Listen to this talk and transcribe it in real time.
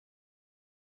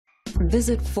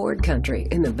Visit Ford Country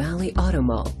in the Valley Auto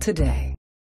Mall today.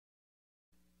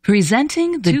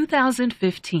 Presenting the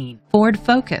 2015 Ford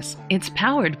Focus. It's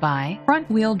powered by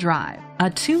front-wheel drive, a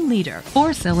 2-liter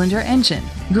 4-cylinder engine.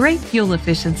 Great fuel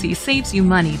efficiency saves you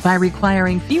money by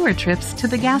requiring fewer trips to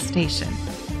the gas station.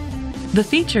 The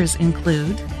features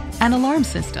include an alarm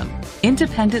system,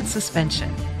 independent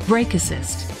suspension, brake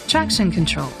assist, traction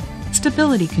control,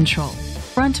 stability control,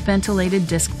 front ventilated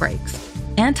disc brakes,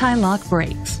 anti-lock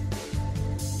brakes.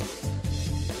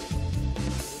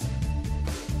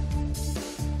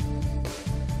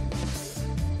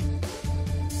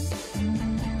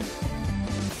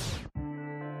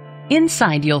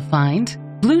 Inside you'll find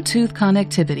Bluetooth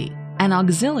connectivity, an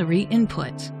auxiliary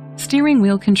input, steering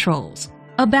wheel controls,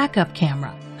 a backup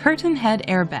camera, curtain head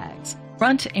airbags,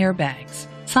 front airbags,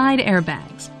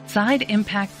 side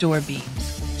impact door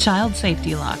beams, child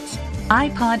safety locks,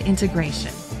 iPod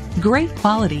integration. Great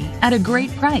quality at a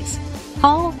great price.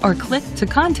 Call or click to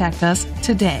contact us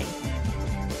today.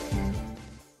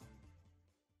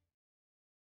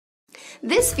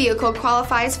 This vehicle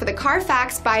qualifies for the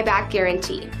Carfax buyback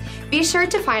guarantee. Be sure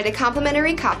to find a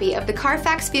complimentary copy of the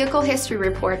Carfax Vehicle History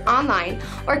Report online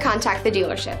or contact the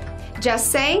dealership.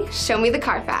 Just say, "Show me the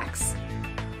Carfax."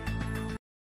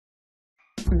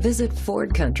 Visit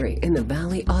Ford Country in the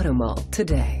Valley Auto Mall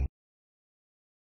today.